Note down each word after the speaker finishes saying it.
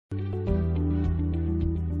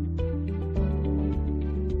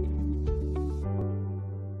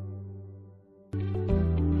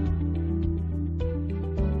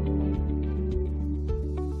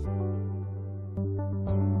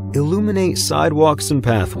illuminate sidewalks and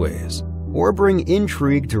pathways, or bring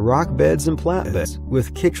intrigue to rock beds and plant beds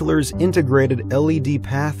with Kichler's integrated LED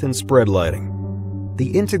path and spread lighting.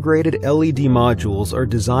 The integrated LED modules are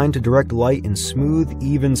designed to direct light in smooth,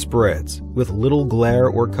 even spreads with little glare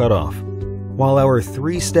or cutoff, while our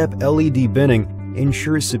 3-step LED binning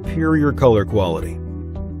ensures superior color quality.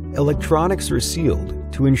 Electronics are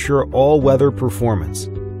sealed to ensure all-weather performance,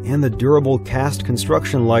 and the durable cast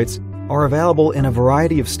construction lights are available in a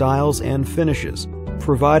variety of styles and finishes,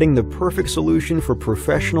 providing the perfect solution for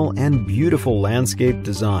professional and beautiful landscape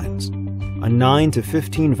designs. A 9 to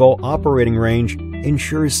 15 volt operating range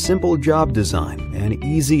ensures simple job design and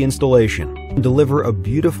easy installation, and deliver a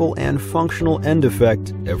beautiful and functional end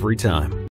effect every time.